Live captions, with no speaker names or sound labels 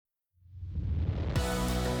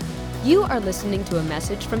You are listening to a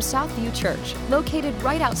message from Southview Church, located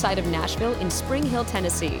right outside of Nashville in Spring Hill,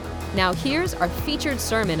 Tennessee. Now here's our featured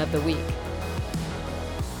sermon of the week.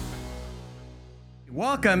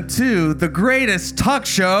 Welcome to the greatest talk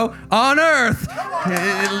show on earth.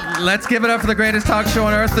 Let's give it up for the greatest talk show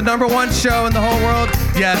on earth, the number one show in the whole world.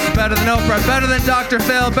 Yes, better than Oprah, better than Dr.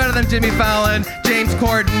 Phil, better than Jimmy Fallon, James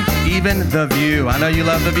Corden, even The View. I know you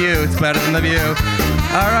love The View. It's better than The View.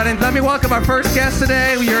 All right, and let me welcome our first guest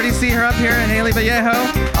today. We already see her up here, Haley Vallejo.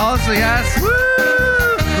 Also, yes. Woo!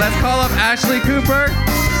 Let's call up Ashley Cooper.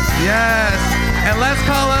 Yes. And let's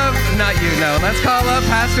call up, not you, no. Let's call up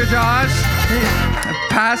Pastor Josh.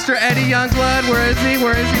 Pastor Eddie Youngblood. Where is he?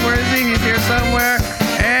 Where is he? Where is he? He's here somewhere.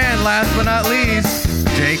 And last but not least,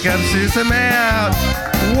 Jacob Susameout.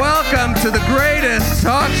 Welcome to the greatest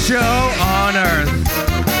talk show on earth.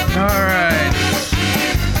 All right.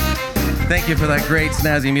 Thank you for that great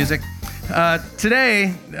snazzy music.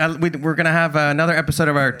 Today, we're going to have another episode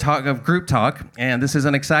of our group talk, and this is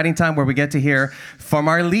an exciting time where we get to hear from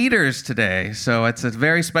our leaders today. So it's a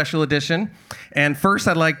very special edition. And first,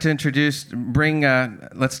 I'd like to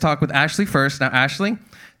let's talk with Ashley first. Now, Ashley,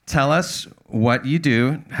 tell us what you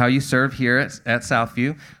do, how you serve here at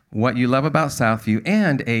Southview, what you love about Southview,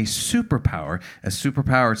 and a superpower. A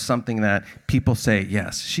superpower is something that people say,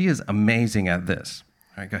 yes, she is amazing at this.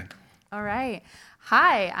 All right, go ahead. All right.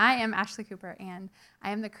 Hi, I am Ashley Cooper, and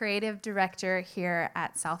I am the creative director here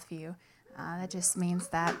at Southview. That just means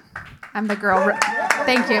that I'm the girl.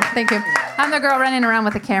 Thank you. I'm the girl running around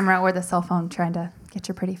with the camera or the cell phone trying to get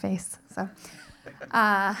your pretty face. So,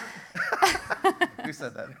 Who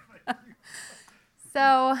said that?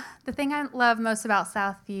 So the thing I love most about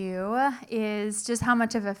Southview is just how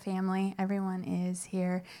much of a family everyone is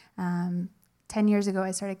here. 10 years ago,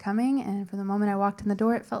 I started coming, and from the moment I walked in the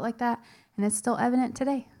door, it felt like that, and it's still evident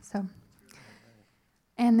today. So,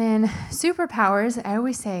 and then superpowers, I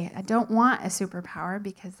always say, I don't want a superpower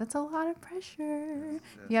because that's a lot of pressure.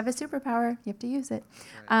 You have a superpower, you have to use it.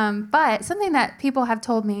 But something that people have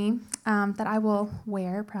told me that I will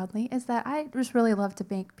wear proudly is that I just really love to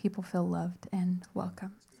make people feel loved and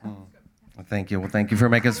welcome. So. Well, thank you. Well, thank you for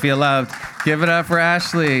making us feel loved. Give it up for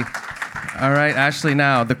Ashley. All right, Ashley,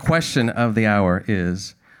 now the question of the hour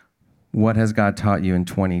is, what has God taught you in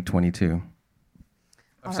 2022?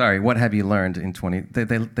 I'm sorry, what have you learned in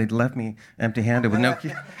They left me empty-handed with no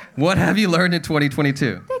key. What have you learned in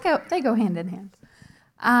 2022? They go hand in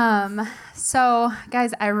hand. So,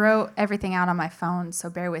 guys, I wrote everything out on my phone, so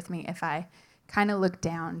bear with me if I kind of look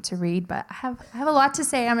down to read, but I have a lot to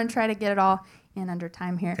say. I'm going to try to get it all in under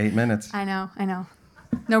time here. 8 minutes. I know.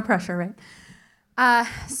 No pressure, right?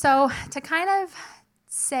 So to kind of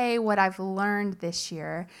say what I've learned this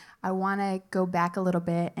year, I want to go back a little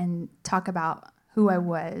bit and talk about who I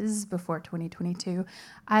was before 2022.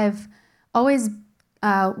 I've always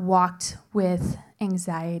walked with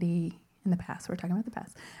anxiety in the past. We're talking about the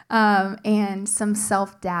past. And some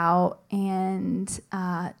self-doubt and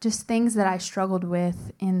just things that I struggled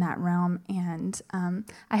with in that realm. And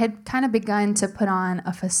I had kind of begun to put on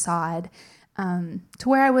a facade to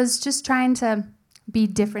where I was just trying to be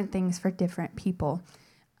different things for different people,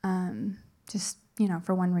 just,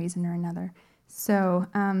 for one reason or another. So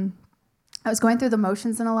I was going through the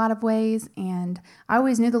motions in a lot of ways, and I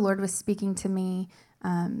always knew the Lord was speaking to me,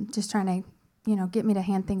 just trying to, get me to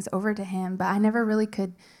hand things over to him, but I never really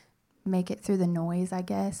could make it through the noise, I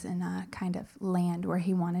guess, and kind of land where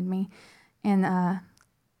he wanted me. And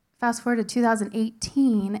fast forward to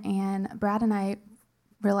 2018, and Brad and I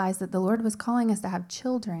realized that the Lord was calling us to have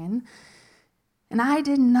children. And I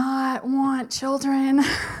did not want children,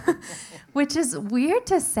 which is weird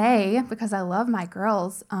to say because I love my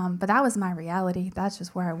girls, but that was my reality. That's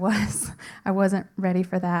just where I was. I wasn't ready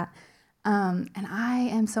for that. And I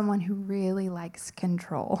am someone who really likes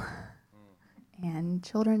control. And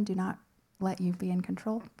children do not let you be in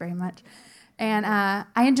control very much. And I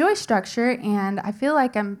enjoy structure, and I feel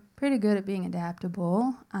like I'm pretty good at being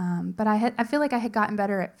adaptable. But I feel like I had gotten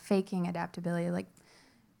better at faking adaptability. Like,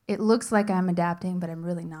 it looks like I'm adapting, but I'm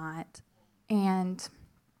really not. And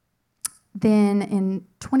then in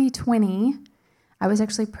 2020, I was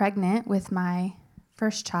actually pregnant with my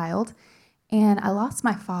first child, and I lost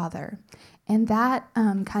my father. And that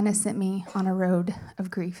kind of sent me on a road of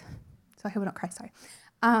grief. So I hope I don't cry, sorry.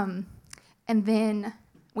 And then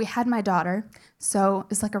we had my daughter, so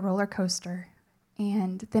it's like a roller coaster.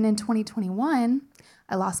 And then in 2021,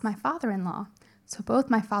 I lost my father-in-law. So both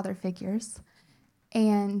my father figures.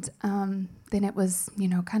 And then it was,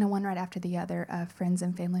 kind of one right after the other of friends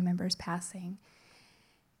and family members passing.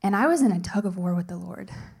 And I was in a tug of war with the Lord.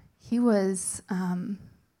 He was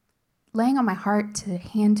laying on my heart to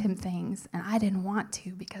hand him things, and I didn't want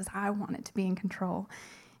to because I wanted to be in control.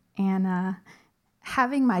 And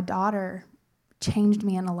having my daughter changed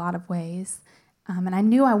me in a lot of ways. And I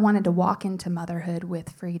knew I wanted to walk into motherhood with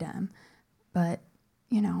freedom, but,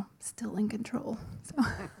 still in control. So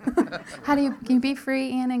can you be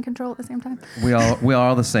free and in control at the same time? We are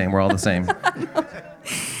all the same. We're all the same.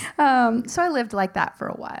 So I lived like that for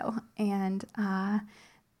a while. And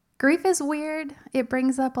grief is weird. It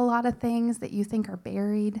brings up a lot of things that you think are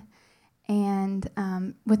buried. And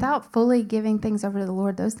without fully giving things over to the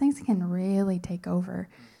Lord, those things can really take over.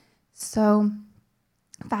 So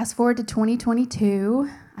fast forward to 2022,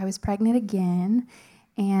 I was pregnant again.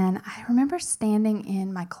 And I remember standing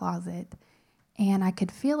in my closet, and I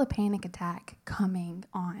could feel a panic attack coming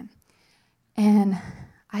on. And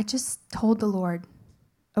I just told the Lord,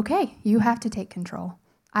 okay, you have to take control.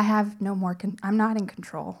 I have no more, I'm not in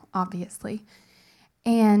control, obviously.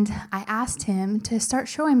 And I asked him to start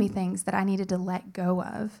showing me things that I needed to let go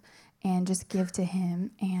of and just give to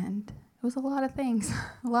him. And it was a lot of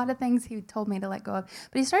things he told me to let go of.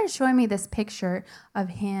 But he started showing me this picture of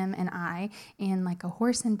him and I in like a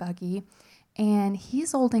horse and buggy, and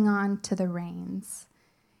he's holding on to the reins.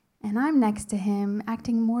 And I'm next to him,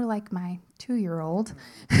 acting more like my 2-year-old.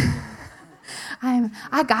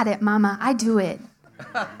 I got it, Mama. I do it.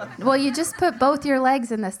 Well, you just put both your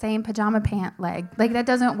legs in the same pajama pant leg. Like, that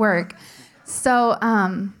doesn't work. So,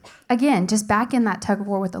 again, just back in that tug of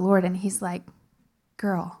war with the Lord, and he's like,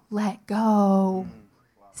 girl, let go.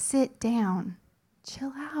 Sit down.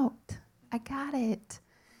 Chill out. I got it.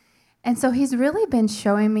 And so he's really been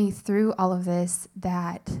showing me through all of this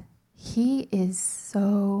that he is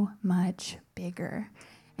so much bigger,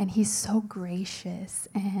 and he's so gracious.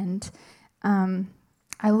 And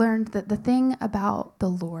I learned that the thing about the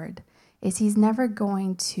Lord is he's never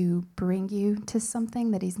going to bring you to something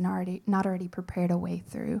that he's not already prepared a way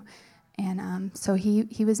through. And so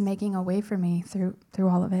he was making a way for me through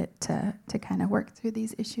all of it to kind of work through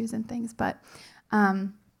these issues and things. But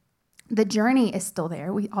the journey is still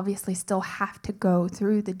there. We obviously still have to go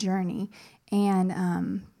through the journey. And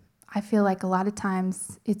I feel like a lot of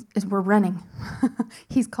times we're running.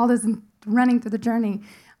 He's called us running through the journey,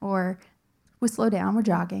 or we slow down, we're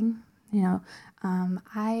jogging.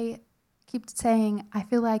 I keep saying I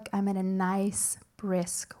feel like I'm in a nice,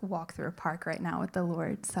 brisk walk through a park right now with the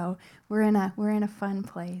Lord. So we're in a fun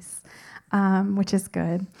place, which is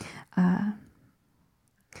good.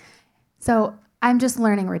 So I'm just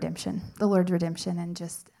learning redemption, the Lord's redemption, and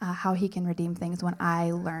just how he can redeem things when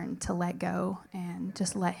I learn to let go and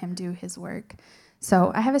just let him do his work.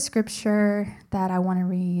 So I have a scripture that I want to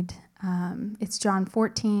read. It's John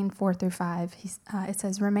 14, 4-5. It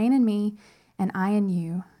says, "Remain in me, and I in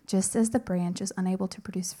you, just as the branch is unable to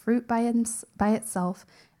produce fruit by itself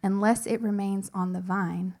unless it remains on the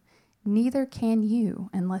vine, neither can you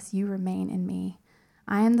unless you remain in me.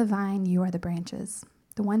 I am the vine, you are the branches.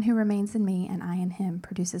 The one who remains in me and I in him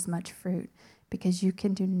produces much fruit, because you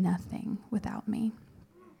can do nothing without me."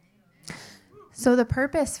 So the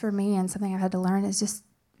purpose for me, and something I've had to learn, is just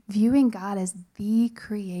viewing God as the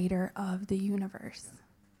creator of the universe.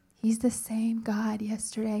 He's the same God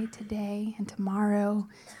yesterday, today, and tomorrow,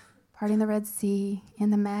 parting the Red Sea, in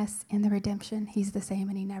the mess, in the redemption. He's the same,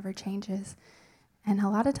 and he never changes. And a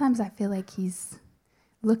lot of times I feel like he's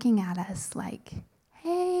looking at us like,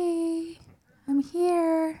 hey, I'm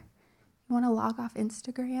here. You want to log off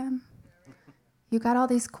Instagram? You got all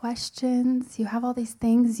these questions. You have all these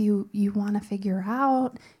things you want to figure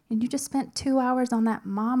out. And you just spent 2 hours on that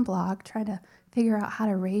mom blog trying to figure out how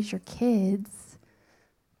to raise your kids.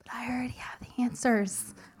 But I already have the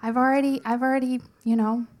answers. I've already, I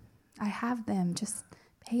have them. Just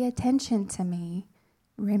pay attention to me.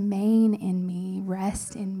 Remain in me.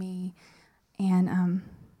 Rest in me. And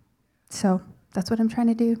so that's what I'm trying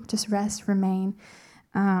to do. Just rest, remain.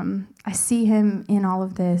 I see him in all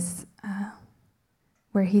of this,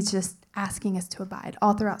 where he's just asking us to abide.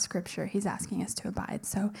 All throughout Scripture, he's asking us to abide.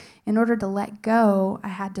 So in order to let go, I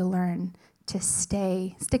had to learn to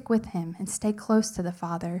stick with him and stay close to the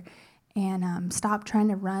Father, and stop trying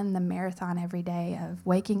to run the marathon every day of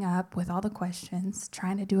waking up with all the questions,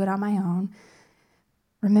 trying to do it on my own,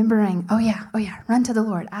 remembering, oh yeah, run to the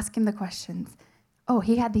Lord, ask him the questions. Oh,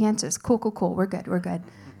 he had the answers. Cool, we're good.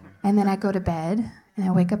 And then I go to bed, and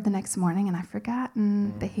I wake up the next morning, and I've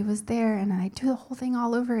forgotten that he was there, and I do the whole thing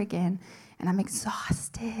all over again, and I'm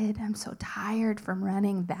exhausted. I'm so tired from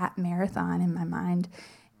running that marathon in my mind.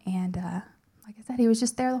 And like I said, he was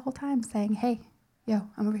just there the whole time saying, hey, yo,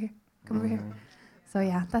 I'm over here. Come over here. So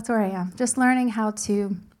yeah, that's where I am. Just learning how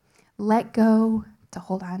to let go, to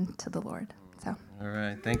hold on to the Lord. So All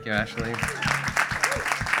right. Thank you, Ashley.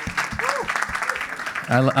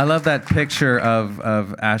 I love that picture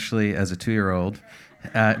of Ashley as a 2-year-old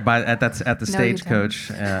at the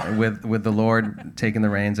stagecoach with the Lord taking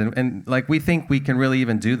the reins, and like we think we can really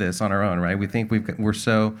even do this on our own, right? We think we're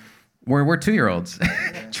 2-year-olds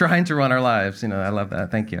trying to run our lives. I love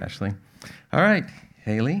that. Thank you, Ashley. All right,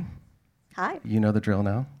 Haley. Hi. You know the drill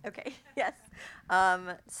now. Okay. Yes.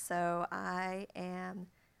 So I am.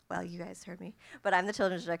 Well, you guys heard me, but I'm the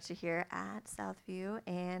children's director here at Southview,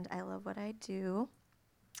 and I love what I do.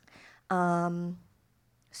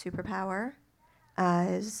 Superpower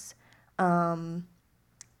is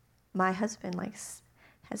my husband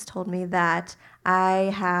has told me that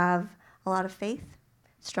I have a lot of faith,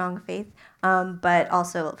 strong faith, but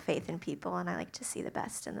also faith in people, and I like to see the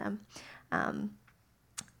best in them.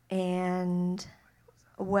 And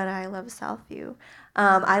what I love Southview,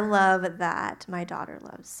 I love that my daughter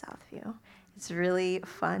loves Southview. It's really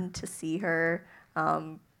fun to see her.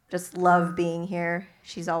 Just love being here.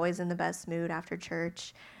 She's always in the best mood after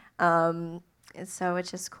church. And so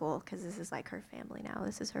it's just cool because this is like her family now.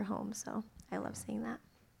 This is her home, so I love seeing that.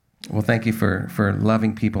 Well, thank you for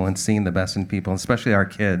loving people and seeing the best in people, especially our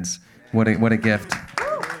kids. What a gift.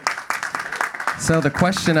 So the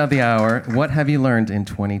question of the hour, what have you learned in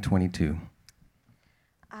 2022?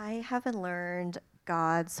 I have learned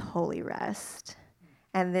God's holy rest.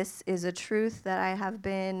 And this is a truth that I have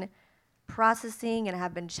been processing and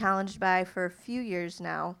have been challenged by for a few years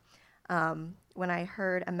now. When I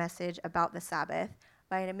heard a message about the Sabbath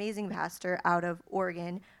by an amazing pastor out of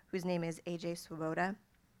Oregon, whose name is A.J. Swoboda.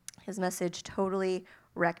 His message totally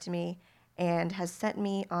wrecked me and has sent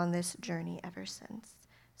me on this journey ever since.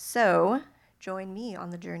 So join me on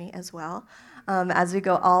the journey as well, as we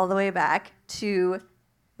go all the way back to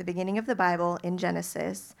the beginning of the Bible in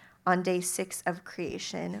Genesis on day 6 of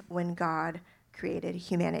creation when God created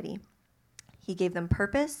humanity. He gave them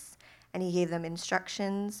purpose, and he gave them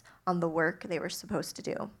instructions on the work they were supposed to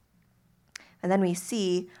do. And then we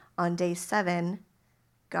see on day 7,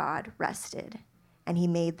 God rested, and he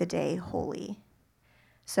made the day holy.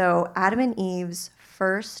 So Adam and Eve's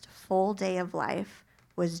first full day of life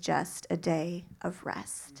was just a day of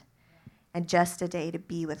rest, and just a day to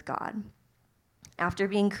be with God. After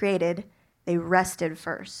being created, they rested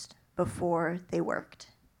first before they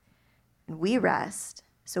worked. And we rest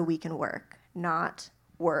so we can work, not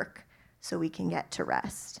work so we can get to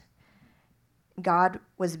rest. God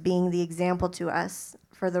was being the example to us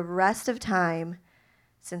for the rest of time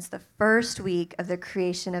since the first week of the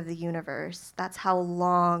creation of the universe. That's how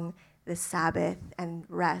long the Sabbath and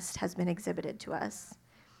rest has been exhibited to us.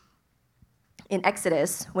 In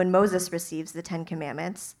Exodus, when Moses receives the 10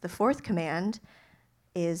 Commandments, the 4th command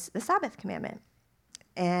is the Sabbath commandment.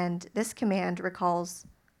 And this command recalls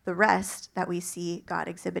the rest that we see God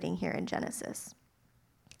exhibiting here in Genesis.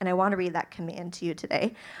 And I want to read that command to you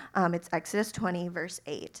today. It's Exodus 20, verse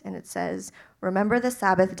 8, and it says, "Remember the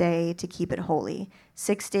Sabbath day to keep it holy.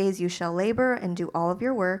 6 days you shall labor and do all of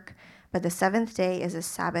your work, but the 7th day is a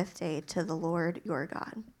Sabbath day to the Lord your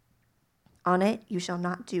God. On it you shall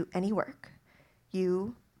not do any work,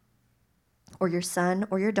 you or your son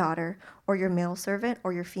or your daughter, or your male servant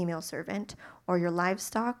or your female servant, or your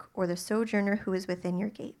livestock, or the sojourner who is within your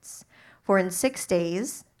gates. For in 6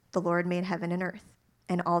 days the Lord made heaven and earth,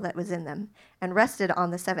 and all that was in them, and rested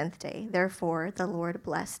on the 7th day. Therefore the Lord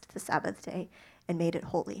blessed the Sabbath day and made it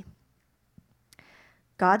holy."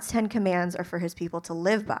 God's 10 commands are for his people to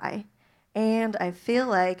live by, and I feel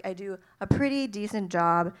like I do a pretty decent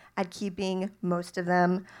job at keeping most of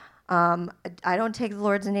them. I don't take the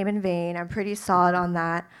Lord's name in vain. I'm pretty solid on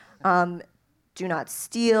that. Do not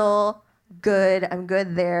steal. Good. I'm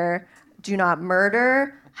good there. Do not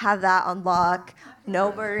murder. Have that on lock.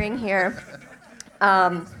 No murdering here.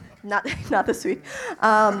 Not this week.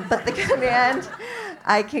 But the command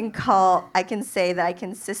I can say that I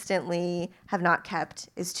consistently have not kept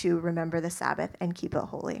is to remember the Sabbath and keep it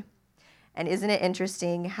holy. And isn't it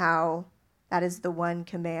interesting how that is the one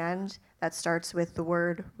command that starts with the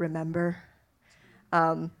word remember?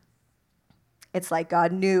 It's like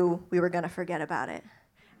God knew we were going to forget about it.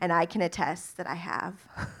 And I can attest that I have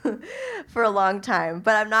for a long time,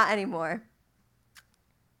 but I'm not anymore.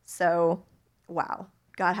 So, wow.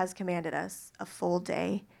 God has commanded us a full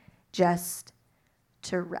day just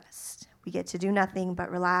to rest. We get to do nothing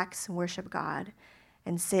but relax and worship God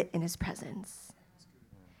and sit in his presence.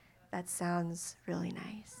 That sounds really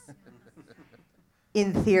nice.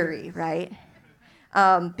 In theory, right?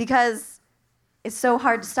 Because it's so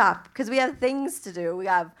hard to stop because we have things to do. We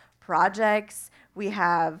have projects. We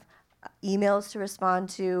have emails to respond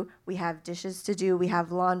to, we have dishes to do, we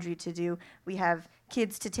have laundry to do, we have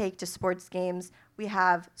kids to take to sports games, we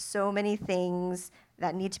have so many things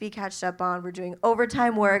that need to be catched up on. We're doing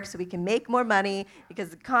overtime work so we can make more money because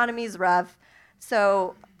the economy is rough.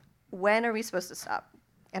 So when are we supposed to stop?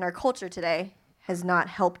 And our culture today has not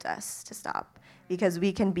helped us to stop because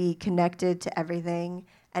we can be connected to everything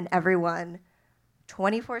and everyone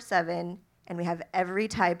 24/7, and we have every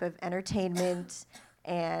type of entertainment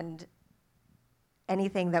and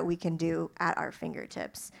anything that we can do at our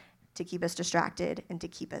fingertips to keep us distracted and to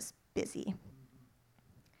keep us busy.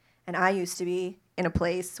 And I used to be in a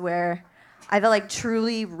place where I felt like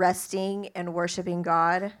truly resting and worshiping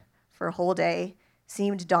God for a whole day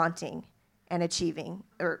seemed daunting and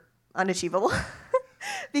unachievable.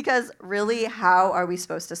 Because really, how are we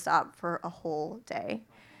supposed to stop for a whole day?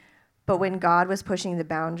 But when God was pushing the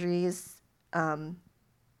boundaries of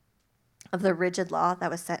the rigid law that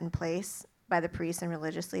was set in place by the priests and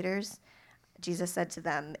religious leaders, Jesus said to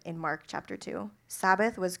them in Mark chapter 2,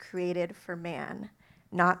 Sabbath was created for man,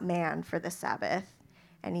 not man for the Sabbath.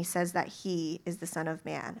 And he says that he is the Son of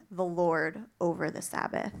Man, the Lord over the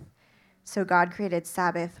Sabbath. So God created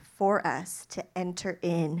Sabbath for us to enter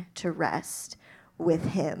in to rest with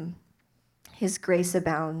him. His grace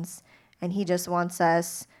abounds, and he just wants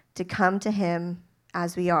us to come to him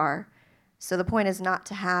as we are. So the point is not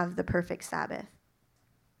to have the perfect Sabbath,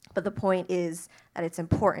 but the point is that it's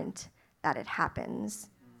important that it happens.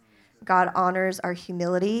 God honors our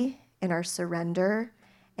humility and our surrender,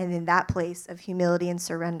 and in that place of humility and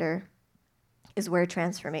surrender is where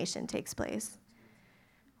transformation takes place.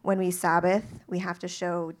 When we Sabbath, we have to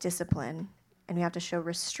show discipline and we have to show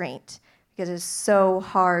restraint because it's so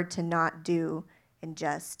hard to not do and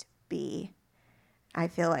just be. I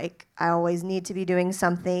feel like I always need to be doing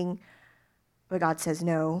something, but God says,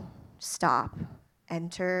 no, stop,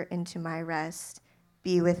 enter into my rest,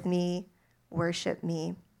 be with me, worship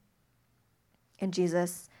me. And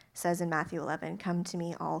Jesus says in Matthew 11, come to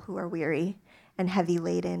me all who are weary and heavy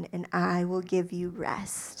laden, and I will give you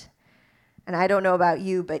rest. And I don't know about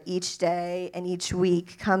you, but each day and each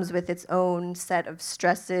week comes with its own set of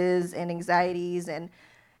stresses and anxieties, and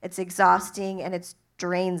it's exhausting and it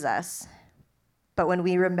drains us. But when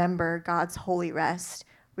we remember God's holy rest,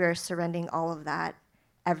 we are surrendering all of that,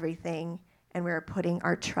 everything, and we are putting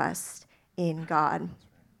our trust in God.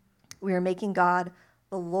 We are making God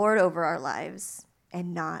the Lord over our lives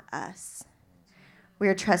and not us. We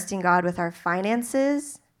are trusting God with our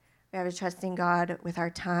finances. We are trusting God with our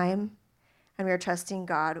time. And we are trusting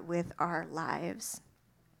God with our lives.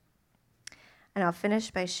 And I'll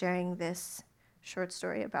finish by sharing this short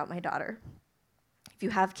story about my daughter. If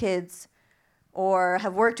you have kids or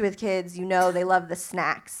have worked with kids, you know they love the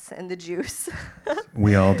snacks and the juice.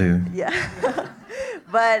 We all do. Yeah.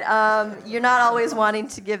 But you're not always wanting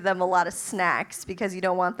to give them a lot of snacks because you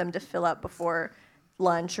don't want them to fill up before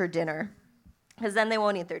lunch or dinner, because then they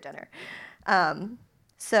won't eat their dinner.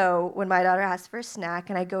 So when my daughter asks for a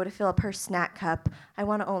snack and I go to fill up her snack cup, I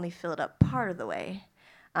want to only fill it up part of the way.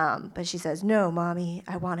 But she says, no, Mommy,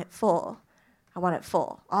 I want it full. I want it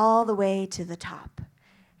full, all the way to the top.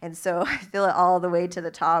 And so I fill it all the way to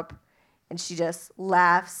the top, and she just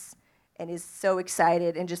laughs and is so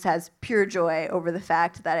excited and just has pure joy over the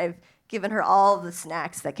fact that I've given her all of the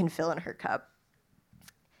snacks that can fill in her cup.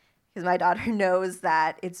 Because my daughter knows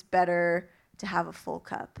that it's better to have a full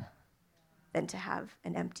cup than to have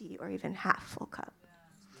an empty or even half full cup.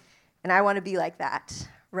 And I want to be like that,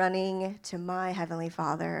 running to my Heavenly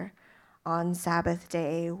Father on Sabbath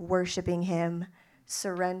day, worshiping him,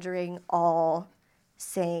 surrendering all,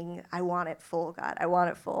 saying, I want it full, God. I want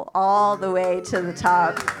it full, all the way to the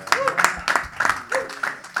top.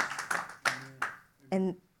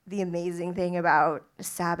 And the amazing thing about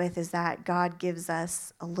Sabbath is that God gives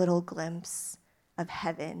us a little glimpse of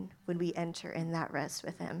heaven when we enter in that rest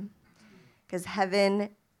with him. Because heaven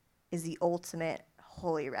is the ultimate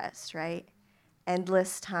holy rest, right?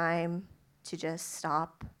 Endless time to just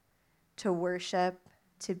stop, to worship,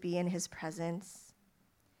 to be in his presence.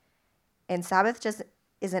 And Sabbath just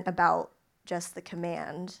isn't about just the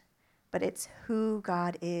command, but it's who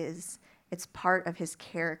God is. It's part of his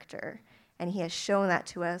character. And he has shown that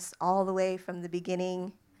to us all the way from the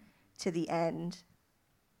beginning to the end.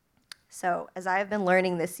 So as I have been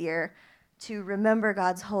learning this year to remember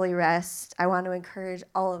God's holy rest, I want to encourage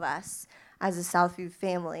all of us as a Southview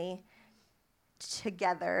family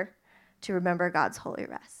together to remember God's holy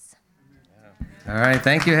rest. All right,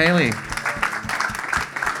 thank you, Haley.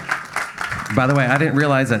 By the way, I didn't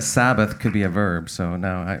realize that Sabbath could be a verb. So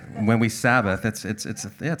now, when we Sabbath, it's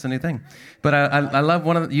a new thing. But I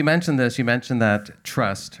love you mentioned this. You mentioned that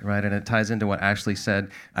trust, right? And it ties into what Ashley said.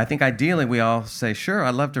 I think ideally we all say, sure, I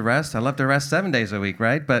love to rest. I love to rest 7 days a week,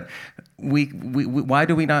 right? But why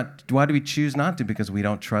do we not? Why do we choose not to? Because we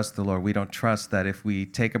don't trust the Lord. We don't trust that if we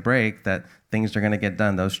take a break, that things are going to get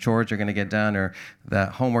done. Those chores are going to get done, or the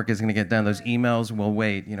homework is going to get done. Those emails will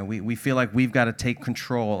wait. We feel like we've got to take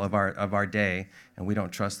control of our day, and we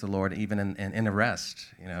don't trust the Lord even in a rest.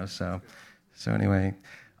 So anyway.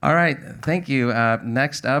 All right, thank you.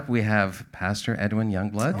 Next up, we have Pastor Edwin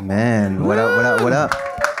Youngblood. Amen. What up?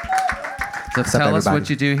 So tell us what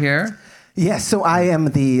you do here. Yes, so I am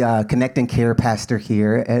the Connect and Care pastor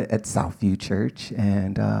here at Southview Church,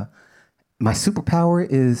 and my superpower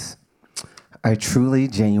is I truly,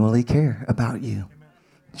 genuinely care about you.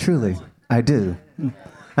 Truly, I do.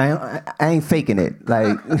 I ain't faking it.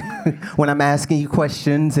 Like when I'm asking you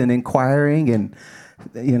questions and inquiring, and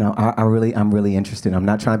I'm really interested. I'm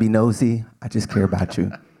not trying to be nosy. I just care about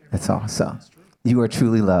you. That's all. So you are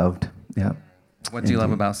truly loved. Yeah. What do you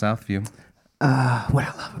love about Southview? What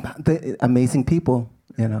I love about the amazing people,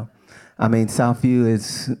 Southview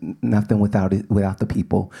is nothing without the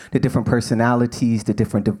people, the different personalities, the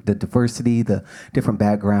diversity, the different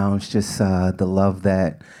backgrounds, just the love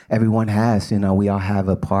that everyone has. We all have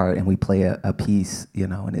a part and we play a piece,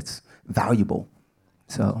 and it's valuable.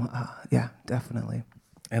 So, yeah, definitely.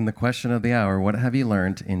 And the question of the hour, what have you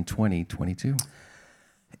learned in 2022?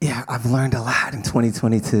 Yeah, I've learned a lot in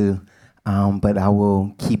 2022. But I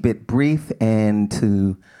will keep it brief and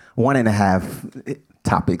to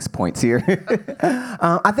 1.5 points here.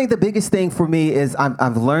 I think the biggest thing for me is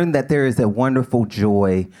I've learned that there is a wonderful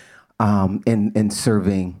joy in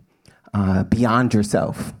serving beyond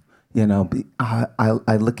yourself.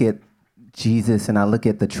 I look at Jesus and I look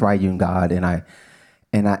at the triune God and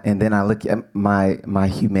then I look at my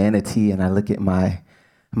humanity and I look at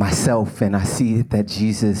myself and I see that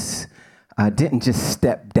Jesus didn't just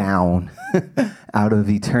step down out of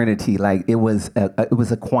eternity. Like it was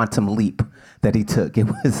a quantum leap that he took. It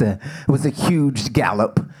was a huge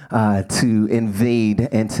gallop to invade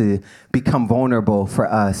and to become vulnerable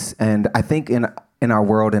for us. And I think in our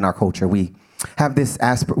world, in our culture, we have these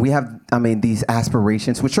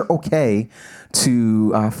aspirations, which are okay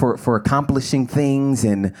for accomplishing things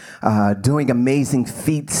and doing amazing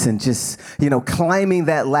feats and just climbing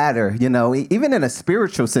that ladder. Even in a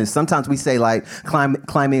spiritual sense, sometimes we say like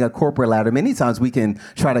climbing a corporate ladder. Many times we can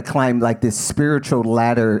try to climb like this spiritual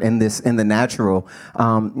ladder in the natural,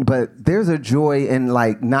 but there's a joy in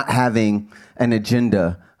like not having an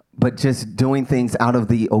agenda, but just doing things out of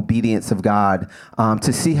the obedience of God,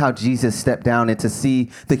 to see how Jesus stepped down and to see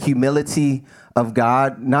the humility of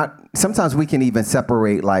God. Sometimes we can even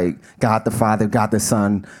separate like God the Father, God the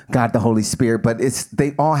Son, God the Holy Spirit, but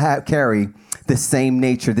they all carry the same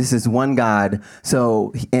nature. This is one God.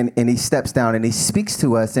 So, and he steps down and he speaks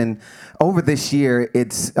to us. And over this year,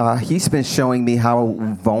 he's been showing me how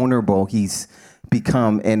vulnerable he's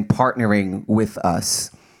become in partnering with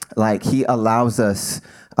us. Like he allows us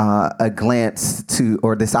a glance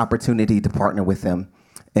or this opportunity to partner with him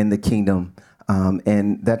in the kingdom.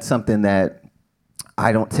 And that's something that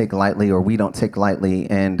I don't take lightly, or we don't take lightly.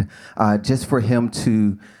 And just for him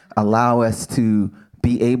to allow us to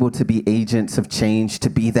be able to be agents of change, to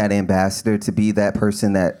be that ambassador, to be that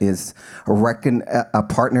person that is a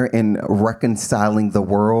partner in reconciling the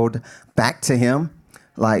world back to him,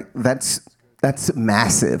 like that's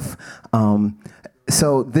massive.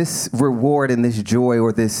 So this reward and this joy,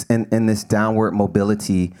 or this and this downward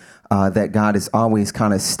mobility that God is always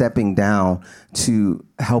kind of stepping down to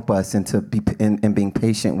help us and to be and being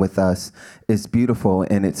patient with us is beautiful,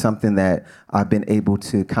 and it's something that I've been able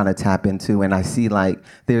to kind of tap into. And I see like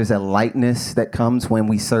there's a lightness that comes when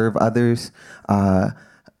we serve others,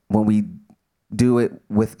 when we do it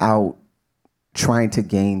without trying to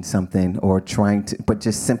gain something but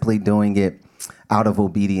just simply doing it out of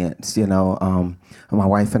obedience. My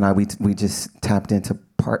wife and I, we just tapped into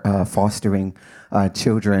fostering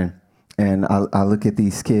children, and I look at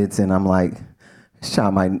these kids and I'm like,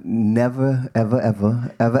 Sean might never,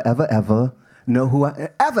 ever know who I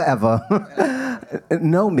ever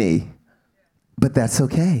know me, but that's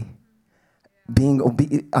okay. Being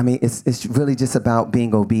obedient. It's really just about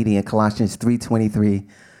being obedient. Colossians 3:23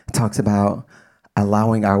 talks about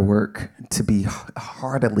allowing our work to be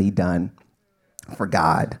heartily done for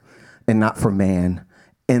God and not for man.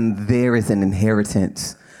 And there is an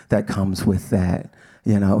inheritance that comes with that.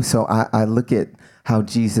 So I look at how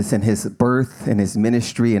Jesus in his birth and his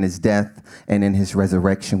ministry and his death and in his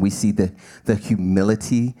resurrection, we see the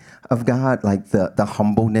humility of God, like the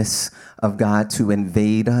humbleness of God to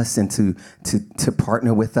invade us and to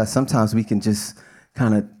partner with us. Sometimes we can just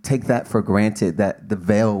kind of take that for granted, that the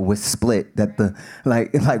veil was split, that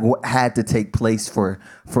what had to take place for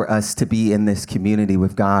us to be in this community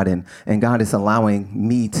with God. And God is allowing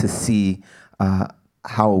me to see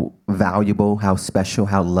how valuable, how special,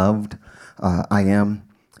 how loved I am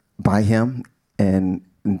by him, and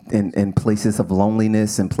in places of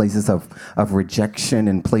loneliness and places of rejection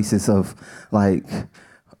and places of what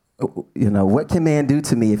can man do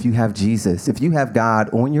to me if you have Jesus? If you have God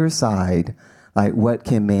on your side, what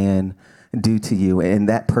can man do to you? And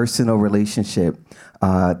that personal relationship,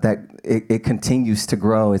 that it continues to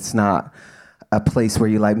grow. It's not a place where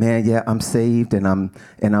you're like, man, yeah, I'm saved and I'm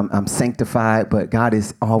sanctified, but God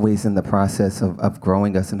is always in the process of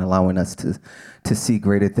growing us and allowing us to see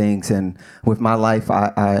greater things. And with my life,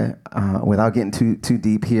 I without getting too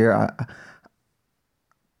deep here,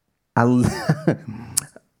 I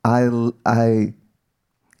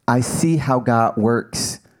see how God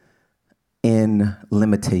works in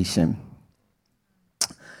limitation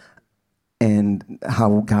and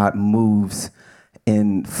how God moves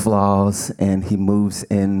in flaws, and he moves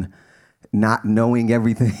in not knowing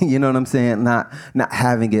everything, you know what I'm saying? Not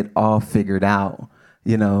having it all figured out,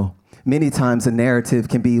 Many times a narrative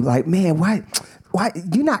can be like, man, why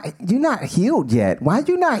you're not healed yet? Why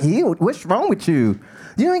you not healed? What's wrong with you?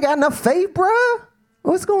 You ain't got enough faith, bruh?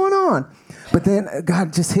 What's going on? But then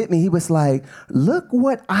God just hit me. He was like, look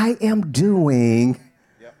what I am doing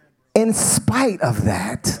in spite of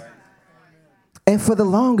that. And for the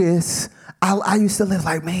longest, I used to live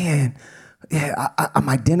like, man, yeah, I'm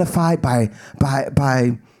identified by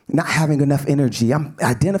not having enough energy. I'm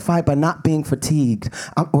identified by not being fatigued,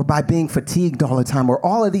 or by being fatigued all the time, or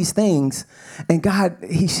all of these things. And God,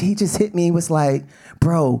 he just hit me. He was like,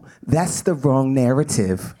 bro, that's the wrong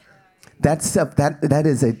narrative. That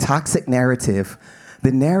is a toxic narrative.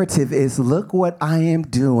 The narrative is, look what I am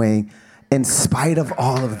doing in spite of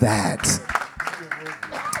all of that.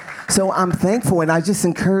 So I'm thankful, and I just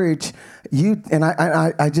encourage you, and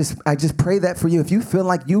I just pray that for you. If you feel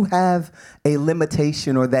like you have a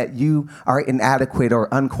limitation, or that you are inadequate or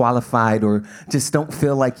unqualified, or just don't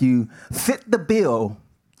feel like you fit the bill,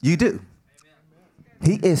 you do.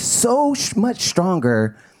 He is so much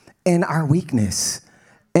stronger in our weakness.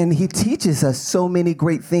 And he teaches us so many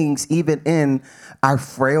great things, even in our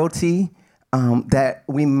frailty, that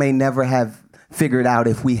we may never have figured out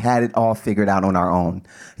if we had it all figured out on our own.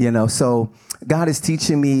 So God is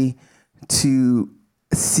teaching me to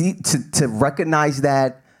recognize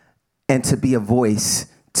that, and to be a voice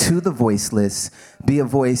to the voiceless, be a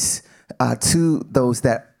voice to those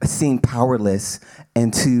that seem powerless,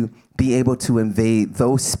 and to be able to invade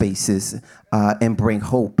those spaces and bring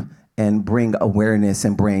hope and bring awareness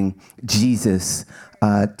and bring Jesus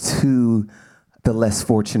to the less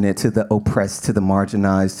fortunate, to the oppressed, to the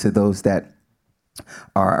marginalized, to those that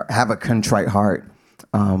have a contrite heart.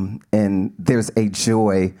 And there's a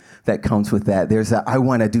joy that comes with that. I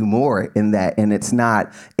want to do more in that. And it's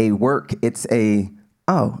not a work, it's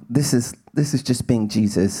this is just being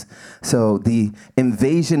Jesus. So the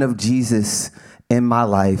invasion of Jesus in my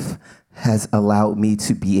life has allowed me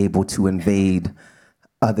to be able to invade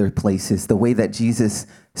other places. The way that Jesus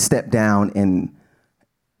stepped down and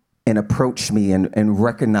approached me and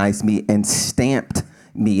recognized me and stamped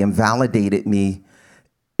me and validated me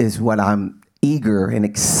is what I'm eager and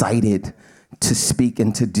excited to speak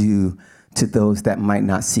and to do to those that might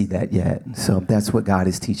not see that yet. So that's what God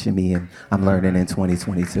is teaching me, and I'm learning in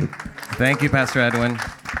 2022. Thank you, Pastor Edwin.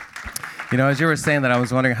 As you were saying that, I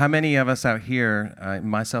was wondering how many of us out here,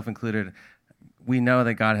 myself included, we know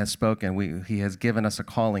that God has spoken. He has given us a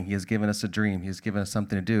calling. He has given us a dream. He has given us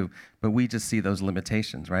something to do. But we just see those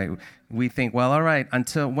limitations, right? We think, well, all right,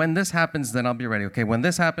 until when this happens, then I'll be ready. Okay, when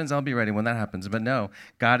this happens, I'll be ready when that happens. But no,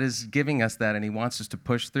 God is giving us that, and he wants us to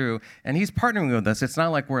push through. And he's partnering with us. It's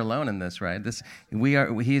not like we're alone in this, right? He's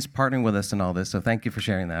partnering with us in all this. So thank you for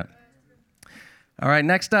sharing that. All right,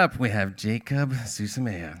 next up, we have Jacob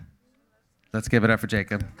Susamea. Let's give it up for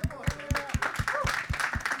Jacob.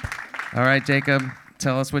 All right, Jacob,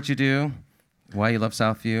 tell us what you do, why you love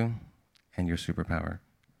Southview, and your superpower.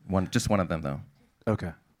 Just one of them, though.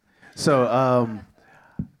 Okay. So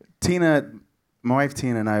Tina, my wife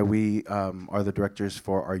Tina and I, we are the directors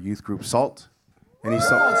for our youth group, SALT. Any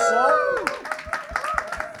SALT?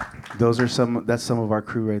 That's some of our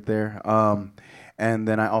crew right there. And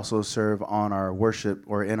then I also serve on our worship,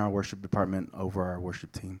 or in our worship department over our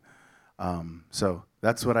worship team. So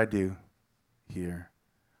that's what I do here.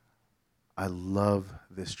 I love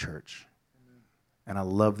this church. And I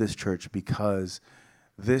love this church because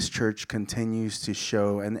this church continues to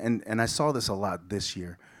show, and I saw this a lot this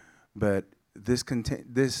year, but this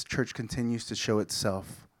church continues to show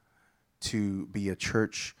itself to be a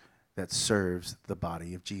church that serves the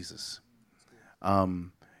body of Jesus.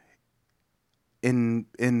 In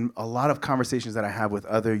a lot of conversations that I have with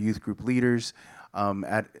other youth group leaders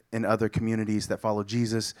in other communities that follow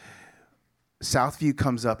Jesus, Southview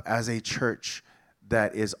comes up as a church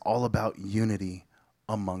that is all about unity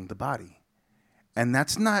among the body. And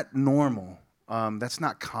that's not normal. That's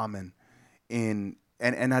not common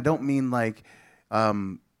and I don't mean like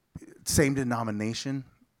same denomination.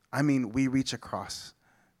 I mean, we reach across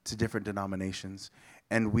to different denominations,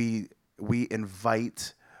 and we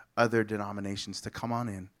invite other denominations to come on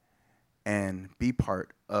in and be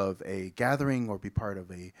part of a gathering or be part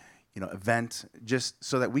of a event, just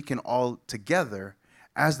so that we can all together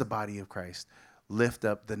as the body of Christ lift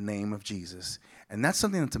up the name of Jesus. And that's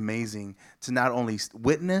something that's amazing to not only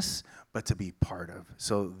witness, but to be part of.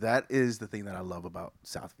 So that is the thing that I love about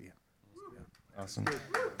Southview. Awesome.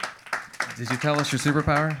 Did you tell us your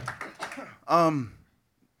superpower?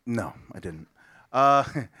 No, I didn't.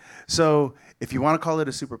 So if you want to call it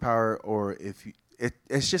a superpower, or if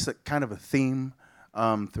it's just a kind of a theme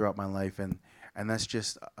throughout my life, and that's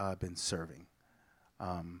just been serving.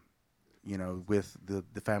 With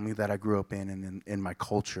the family that I grew up in and in my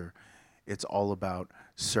culture, it's all about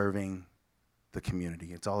serving the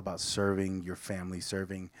community. It's all about serving your family,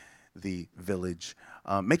 serving the village,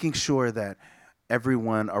 making sure that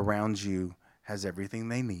everyone around you has everything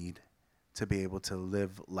they need to be able to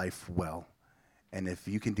live life well. And if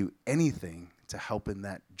you can do anything to help in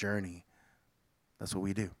that journey, that's what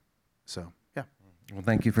we do. So, yeah. Well,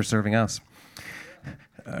 thank you for serving us.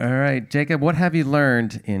 All right, Jacob, what have you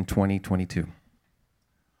learned in 2022?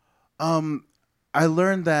 I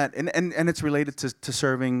learned that, and it's related to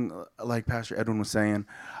serving, like Pastor Edwin was saying,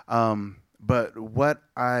 but what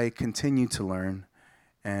I continue to learn,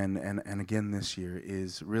 and again this year,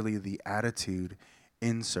 is really the attitude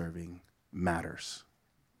in serving matters.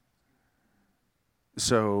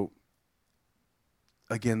 So,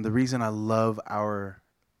 again, the reason I love our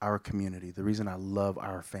community, the reason I love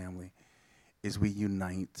our family, is we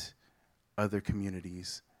unite other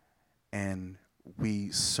communities and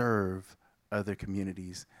we serve other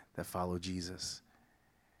communities that follow Jesus.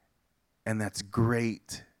 And that's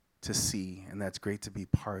great to see, and that's great to be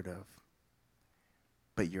part of.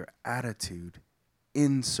 But your attitude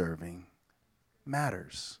in serving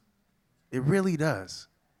matters. It really does.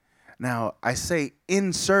 Now, I say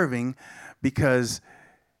in serving because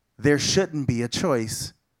there shouldn't be a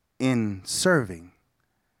choice in serving.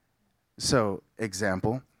 So,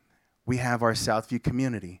 example, we have our Southview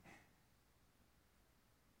community.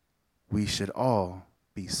 We should all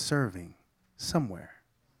be serving somewhere.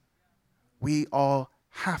 We all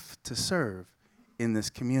have to serve in this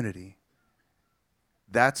community.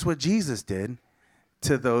 That's what Jesus did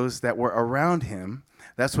to those that were around him.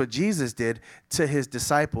 That's what Jesus did to his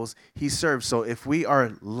disciples. He served. So if we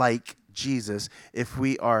are like Jesus, if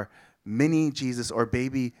we are mini Jesus or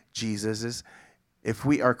baby Jesuses, if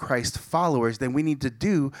we are Christ followers, then we need to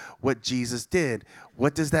do what Jesus did.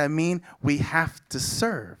 What does that mean? We have to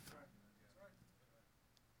serve.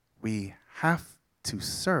 We have to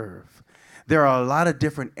serve. There are a lot of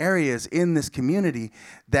different areas in this community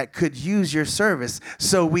that could use your service,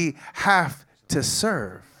 so we have to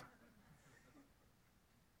serve.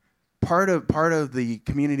 Part of the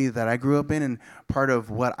community that I grew up in, and part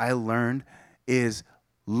of what I learned, is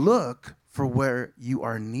look for where you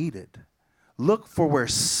are needed. Look for where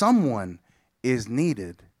someone is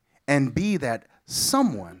needed and be that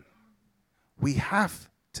someone. We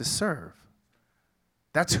have to serve.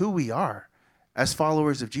 That's who we are as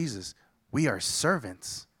followers of Jesus. We are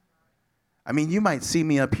servants. I mean, you might see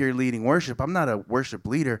me up here leading worship. I'm not a worship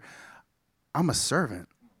leader. I'm a servant.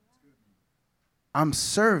 I'm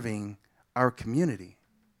serving our community.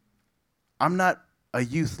 I'm not a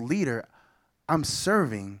youth leader. I'm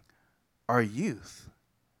serving our youth.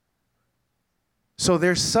 So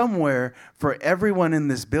there's somewhere for everyone in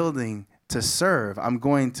this building to serve. I'm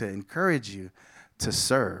going to encourage you to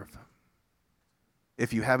serve.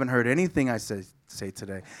 If you haven't heard anything I say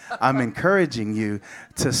today, I'm encouraging you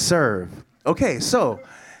to serve. Okay, so,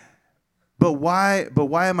 but why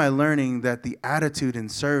am I learning that the attitude in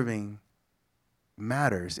serving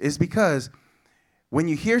matters? Is because when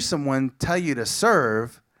you hear someone tell you to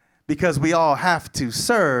serve, because we all have to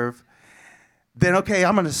serve, then okay,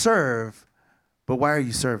 I'm going to serve, but why are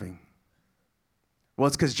you serving? Well,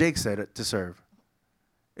 it's because Jake said it to serve.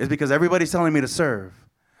 It's because everybody's telling me to serve.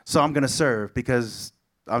 So I'm going to serve because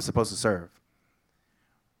I'm supposed to serve.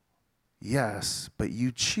 Yes, but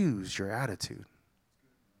you choose your attitude.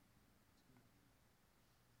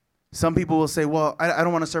 Some people will say, well, I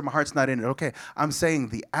don't want to serve. My heart's not in it. Okay, I'm saying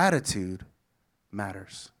the attitude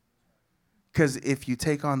matters. Because if you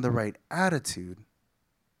take on the right attitude,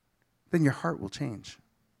 then your heart will change.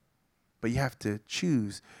 But you have to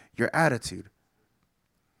choose your attitude.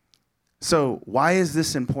 So why is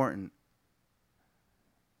this important?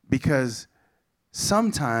 Because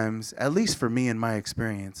sometimes, at least for me in my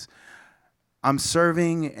experience, I'm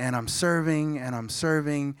serving and I'm serving and I'm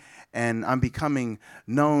serving and I'm becoming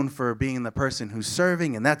known for being the person who's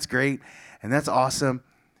serving, and that's great and that's awesome.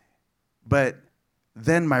 But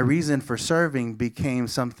then my reason for serving became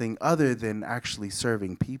something other than actually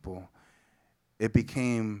serving people. It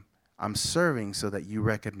became, I'm serving so that you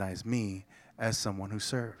recognize me as someone who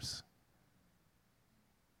serves.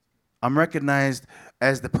 I'm recognized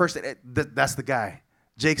as the person, that's the guy.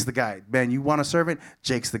 Jake's the guy. Man, you want a servant?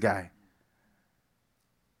 Jake's the guy.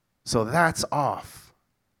 So that's off.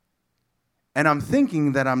 And I'm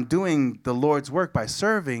thinking that I'm doing the Lord's work by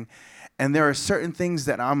serving, and there are certain things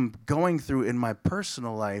that I'm going through in my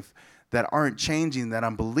personal life that aren't changing, that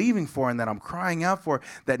I'm believing for and that I'm crying out for,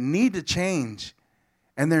 that need to change.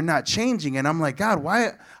 And they're not changing. And I'm like, God,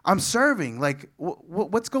 why? I'm serving. Like,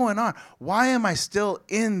 what's going on? Why am I still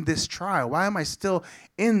in this trial? Why am I still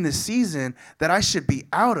in this season that I should be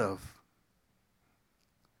out of?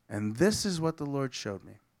 And this is what the Lord showed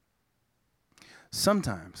me.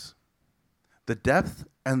 Sometimes the depth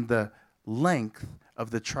and the length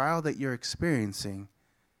of the trial that you're experiencing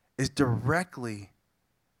is directly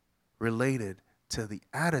related to the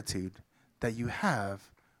attitude that you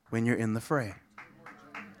have when you're in the fray.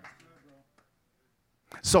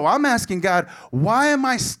 So I'm asking God, why am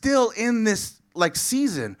I still in this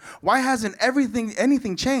season? Why hasn't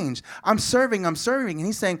anything changed? I'm serving. And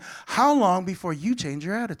he's saying, how long before you change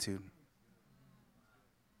your attitude?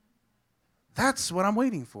 That's what I'm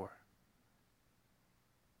waiting for.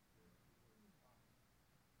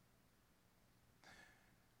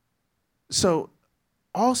 So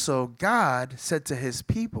also God said to his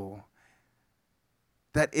people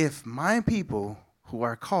that if my people who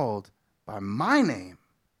are called by my name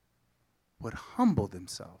would humble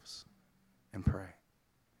themselves and pray.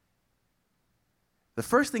 The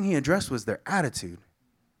first thing he addressed was their attitude.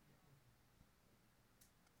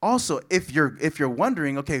 Also, if you're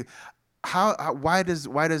wondering, okay, why does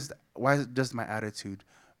my attitude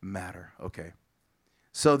matter? Okay.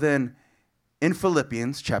 So then in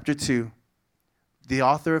Philippians chapter 2, the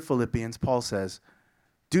author of Philippians, Paul says,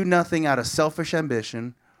 do nothing out of selfish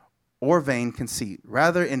ambition or vain conceit.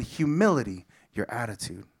 Rather, in humility, your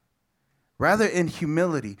attitude. Rather, in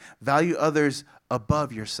humility, value others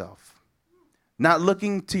above yourself. Not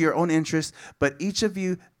looking to your own interests, but each of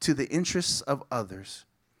you to the interests of others.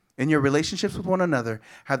 In your relationships with one another,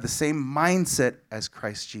 have the same mindset as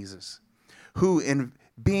Christ Jesus, who in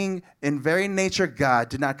being in very nature God,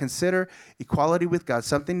 did not consider equality with God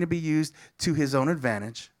something to be used to his own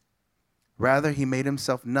advantage. Rather, he made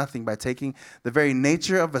himself nothing by taking the very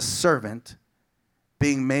nature of a servant,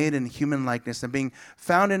 being made in human likeness, and being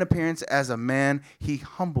found in appearance as a man, he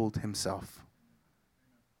humbled himself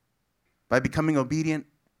by becoming obedient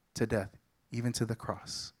to death, even to the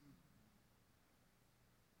cross.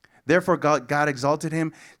 Therefore, God exalted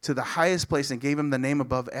him to the highest place and gave him the name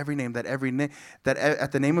above every name, that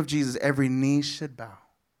at the name of Jesus, every knee should bow,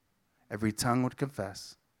 every tongue would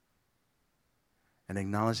confess and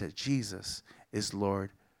acknowledge that Jesus is Lord.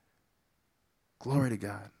 Glory to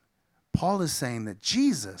God. Paul is saying that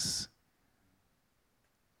Jesus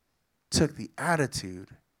took the attitude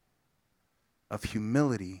of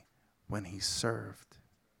humility when he served.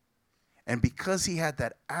 And because he had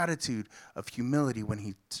that attitude of humility when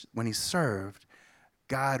he served,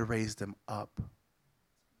 God raised him up.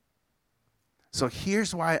 So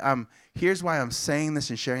here's why I'm saying this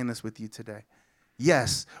and sharing this with you today.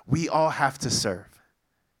 Yes, we all have to serve.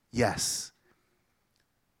 Yes.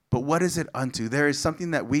 But what is it unto? There is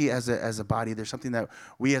something that we as a body, there's something that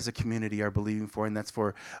we as a community are believing for, and that's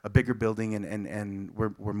for a bigger building, and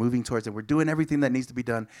we're moving towards it. We're doing everything that needs to be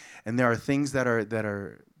done, and there are things that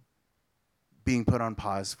are being put on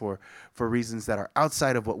pause for reasons that are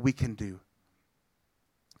outside of what we can do.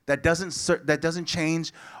 That doesn't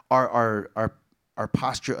change our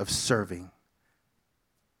posture of serving.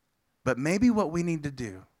 But maybe what we need to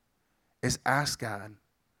do is ask God,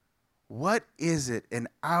 what is it in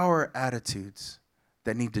our attitudes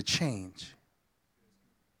that need to change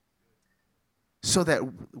so that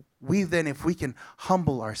we then, if we can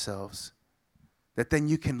humble ourselves, that then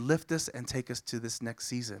you can lift us and take us to this next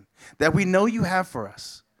season that we know you have for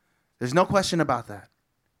us. There's no question about that.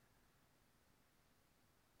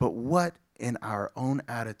 But what in our own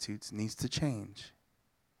attitudes needs to change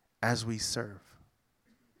as we serve?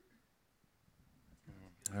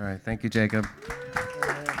 All right, thank you, Jacob.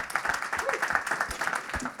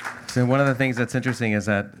 So one of the things that's interesting is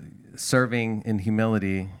that serving in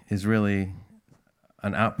humility is really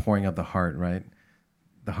an outpouring of the heart, right?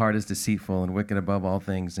 The heart is deceitful and wicked above all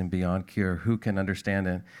things and beyond cure. Who can understand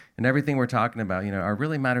it? And everything we're talking about, are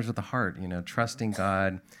really matters with the heart, trusting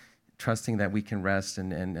God, trusting that we can rest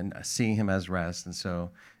and seeing him as rest. And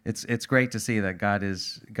so it's great to see that God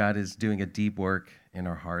is doing a deep work in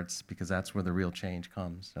our hearts, because that's where the real change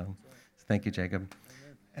comes. So thank you, Jacob.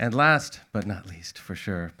 And last but not least, for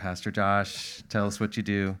sure, Pastor Josh, tell us what you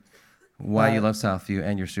do, why you love Southview,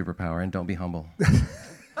 and your superpower, and don't be humble.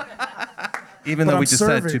 Even though we just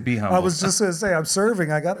said to be humble. I was just going to say, I'm serving.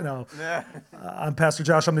 I'm Pastor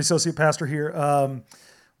Josh. I'm the associate pastor here.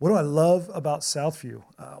 What do I love about Southview?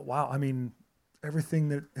 Wow. I mean, everything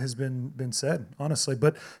that has been said, honestly.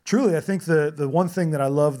 But truly, I think the one thing that I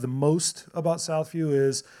love the most about Southview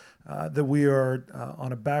is that we are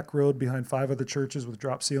on a back road behind 5 other churches with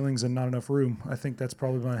drop ceilings and not enough room. I think that's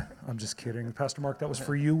probably I'm just kidding. Pastor Mark, that was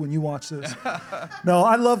for you when you watch this. No,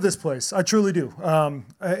 I love this place. I truly do.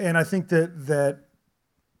 And I think that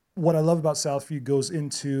what I love about Southview goes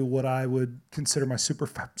into what I would consider my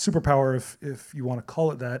superpower, if you want to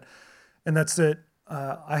call it that. And that's that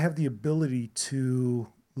I have the ability to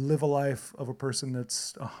live a life of a person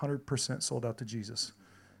that's 100% sold out to Jesus.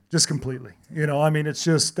 Just completely. It's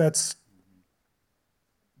just, that's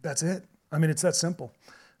it. It's that simple.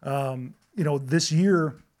 This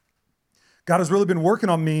year, God has really been working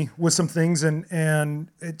on me with some things,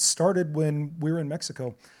 and it started when we were in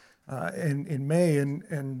Mexico in May,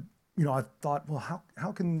 and I thought, well,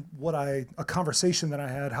 how can a conversation that I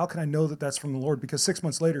had, how can I know that that's from the Lord? Because 6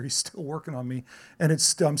 months later, he's still working on me, and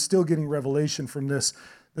I'm still getting revelation from this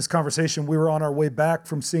conversation. We were on our way back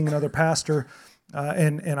from seeing another pastor,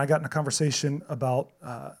 and I got in a conversation about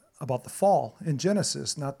the fall in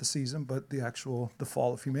Genesis, not the season, but the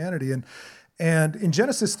fall of humanity. And in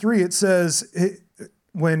Genesis 3, it says,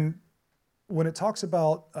 when it talks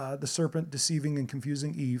about the serpent deceiving and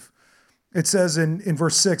confusing Eve, it says in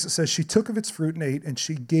verse 6, it says, she took of its fruit and ate, and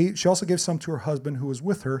she also gave some to her husband who was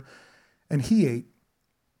with her, and he ate.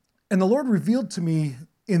 And the Lord revealed to me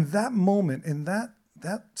in that moment, in that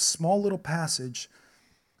small little passage,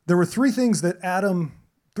 there were three choices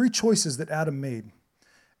that Adam made.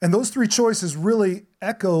 And those 3 choices really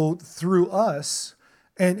echo through us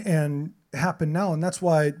and happen now. And that's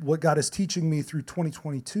why what God is teaching me through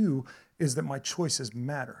 2022 is that my choices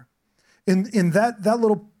matter. In that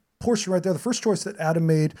little portion right there, the first choice that Adam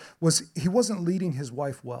made was he wasn't leading his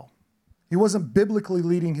wife well. He wasn't biblically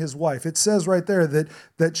leading his wife. It says right there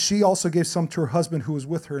that she also gave some to her husband who was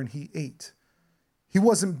with her, and he ate. He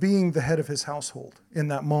wasn't being the head of his household in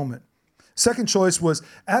that moment. Second choice was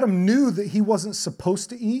Adam knew that he wasn't supposed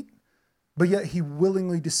to eat, but yet he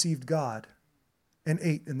willingly deceived God and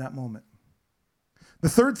ate in that moment. The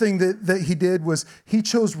third thing that he did was he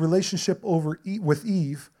chose relationship with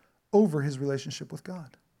Eve over his relationship with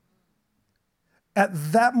God. At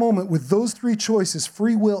that moment, with those 3 choices,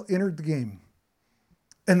 free will entered the game.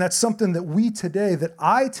 And that's something that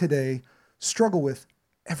I today struggle with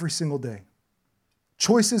every single day.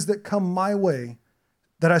 Choices that come my way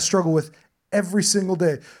that I struggle with every single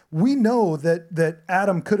day. We know that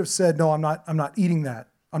Adam could have said, no, I'm not eating that.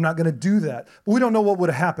 I'm not going to do that. But we don't know what would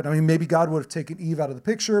have happened. Maybe God would have taken Eve out of the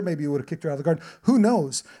picture. Maybe he would have kicked her out of the garden. Who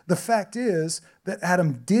knows? The fact is that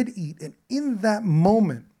Adam did eat. And in that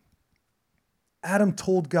moment, Adam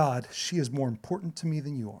told God, she is more important to me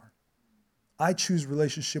than you are. I choose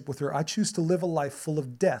relationship with her. I choose to live a life full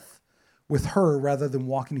of death with her rather than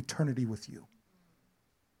walk in eternity with you.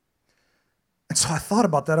 And so I thought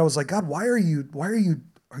about that. I was like, God, why are you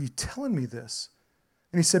telling me this?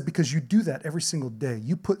 And he said, because you do that every single day.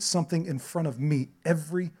 You put something in front of me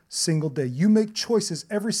every single day. You make choices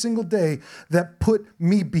every single day that put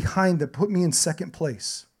me behind, that put me in second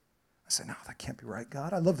place. I said, no, that can't be right,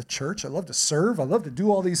 God. I love the church. I love to serve. I love to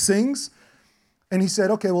do all these things. And he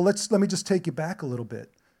said, okay, well, let me just take you back a little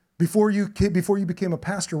bit. Before you became a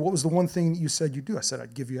pastor, what was the one thing that you said you'd do? I said,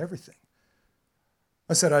 I'd give you everything.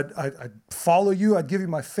 I said, I'd follow you. I'd give you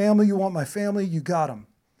my family. You want my family? You got them.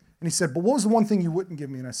 And he said, but what was the one thing you wouldn't give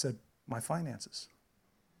me? And I said, my finances.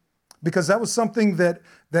 Because that was something that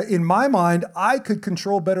in my mind, I could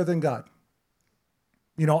control better than God.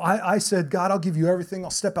 I said, God, I'll give you everything.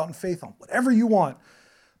 I'll step out in faith on whatever you want.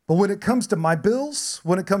 But when it comes to my bills,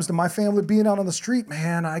 when it comes to my family being out on the street,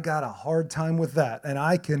 man, I got a hard time with that. And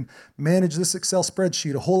I can manage this Excel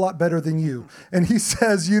spreadsheet a whole lot better than you. And he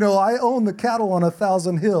says, I own the cattle on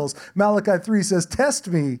 1,000 hills. Malachi 3 says, test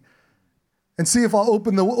me and see if I'll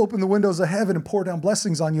open the windows of heaven and pour down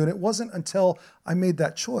blessings on you. And it wasn't until I made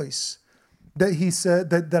that choice that he said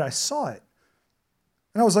that I saw it.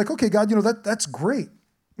 And I was like, okay, God, that's great.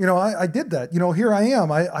 I did that. Here I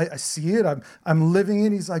am. I see it. I'm living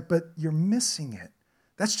it. He's like, but you're missing it.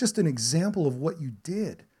 That's just an example of what you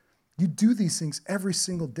did. You do these things every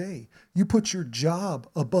single day. You put your job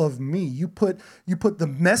above me. You put the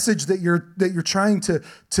message that you're trying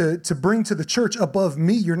to bring to the church above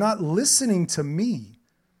me. You're not listening to me.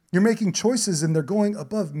 You're making choices and they're going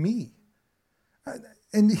above me.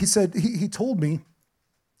 And he said, he told me,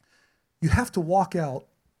 you have to walk out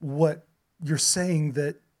what you're saying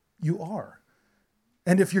that you are.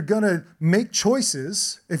 And if you're going to make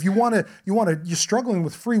choices, if you're struggling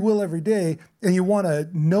with free will every day and you want to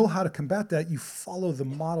know how to combat that, you follow the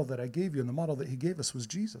model that I gave you. And the model that he gave us was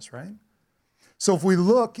Jesus, right? So if we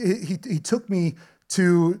look, he took me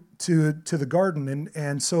to the garden.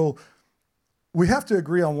 And so we have to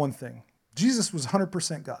agree on one thing. Jesus was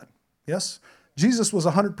 100% God. Yes? Jesus was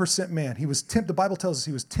 100% man. He was tempted. The Bible tells us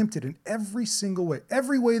he was tempted in every single way.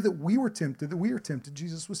 Every way that we are tempted,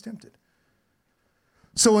 Jesus was tempted.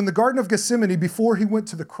 So in the Garden of Gethsemane, before he went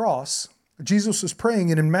to the cross, Jesus was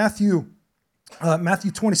praying. And in Matthew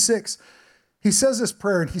 26, he says this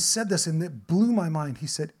prayer, and he said this, and it blew my mind. He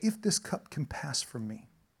said, if this cup can pass from me.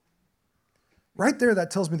 Right there, that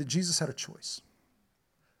tells me that Jesus had a choice.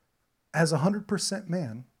 As 100%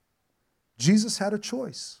 man, Jesus had a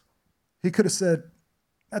choice. He could have said,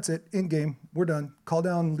 that's it, end game, we're done. Call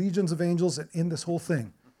down legions of angels and end this whole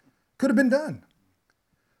thing. Could have been done.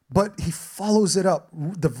 But he follows it up.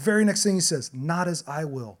 The very next thing he says, not as I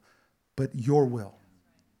will, but your will.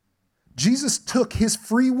 Jesus took his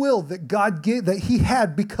free will that God gave, that he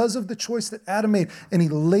had because of the choice that Adam made, and he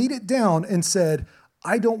laid it down and said,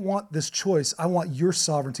 I don't want this choice. I want your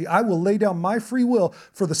sovereignty. I will lay down my free will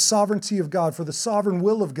for the sovereignty of God, for the sovereign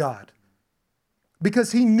will of God.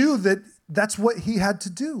 Because he knew that that's what he had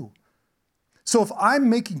to do. So if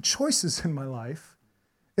I'm making choices in my life,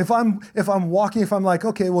 if I'm walking, if I'm like,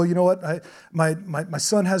 okay, well, you know what? My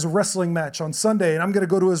son has a wrestling match on Sunday and I'm going to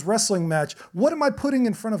go to his wrestling match. What am I putting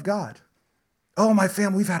in front of God? Oh, my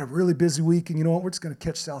family, we've had a really busy week and you know what? We're just going to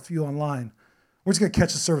catch Southview online. We're just going to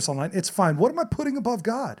catch the service online. It's fine. What am I putting above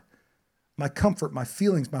God? My comfort, my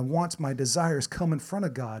feelings, my wants, my desires come in front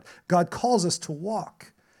of God. God calls us to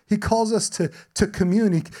walk. He calls us to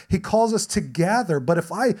commune. He calls us to gather. But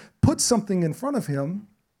if I put something in front of him,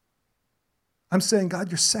 I'm saying, God,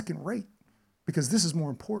 you're second rate because this is more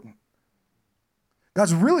important.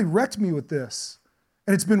 God's really wrecked me with this.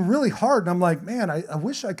 And it's been really hard. And I'm like, man, I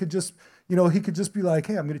wish I could just, he could just be like,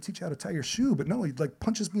 hey, I'm going to teach you how to tie your shoe. But no, he like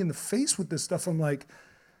punches me in the face with this stuff. I'm like,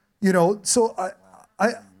 so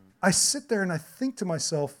I sit there and I think to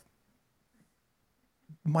myself,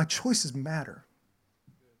 my choices matter.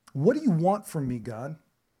 What do you want from me, God?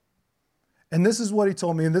 And this is what he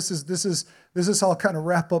told me, and this is how I'll kind of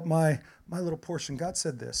wrap up my little portion. God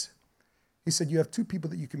said this. He said, you have two people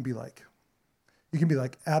that you can be like. You can be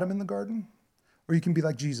like Adam in the garden, or you can be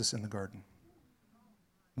like Jesus in the garden.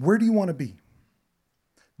 Where do you want to be?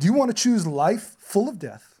 Do you want to choose life full of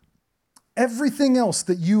death? Everything else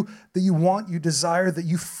that you want, you desire, that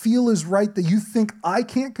you feel is right, that you think I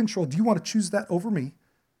can't control, do you want to choose that over me?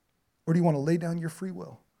 Or do you want to lay down your free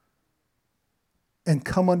will and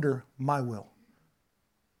come under my will?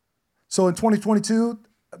 So in 2022,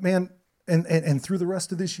 man, and through the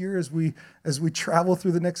rest of this year, as we travel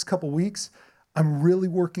through the next couple weeks, I'm really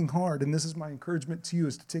working hard. And this is my encouragement to you,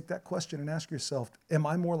 is to take that question and ask yourself, am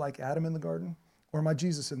I more like Adam in the garden, or am I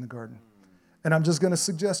Jesus in the garden? And I'm just going to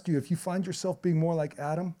suggest to you, if you find yourself being more like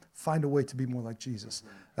Adam, find a way to be more like Jesus.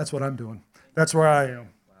 That's what I'm doing. That's where I am.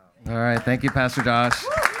 All right. Thank you, Pastor Josh.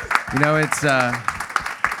 It's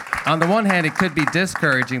on the one hand, it could be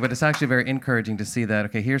discouraging, but it's actually very encouraging to see that,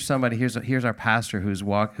 okay, here's somebody, here's our pastor who is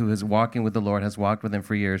walking with the Lord, has walked with him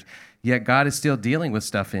for years, yet God is still dealing with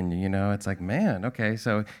stuff in you, It's like, man, okay,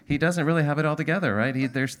 so he doesn't really have it all together,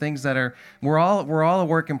 right? There's things that we're all a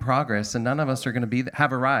work in progress, and none of us are going to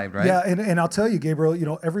have arrived, right? Yeah, and I'll tell you,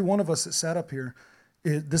 Gabriel, every one of us that sat up here,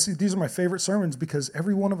 these are my favorite sermons because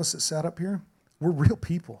every one of us that sat up here, we're real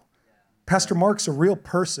people. Pastor Mark's a real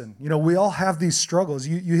person. We all have these struggles.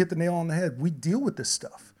 You hit the nail on the head. We deal with this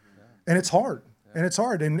stuff. And it's hard. And it's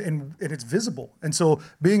hard. And it's visible. And so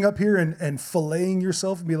being up here and filleting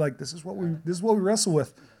yourself and be like, this is what we wrestle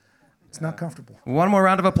with. It's not comfortable. One more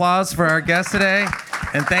round of applause for our guest today.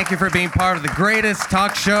 And thank you for being part of the greatest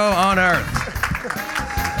talk show on earth.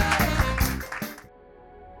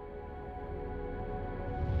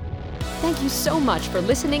 Thank you so much for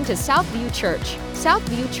listening to Southview Church.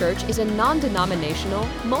 Southview Church is a non-denominational,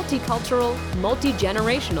 multicultural,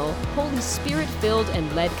 multi-generational, Holy Spirit-filled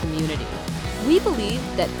and led community. We believe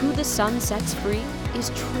that who the Son sets free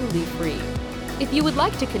is truly free. If you would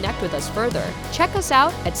like to connect with us further, check us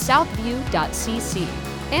out at southview.cc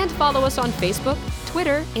and follow us on Facebook,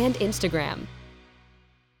 Twitter, and Instagram.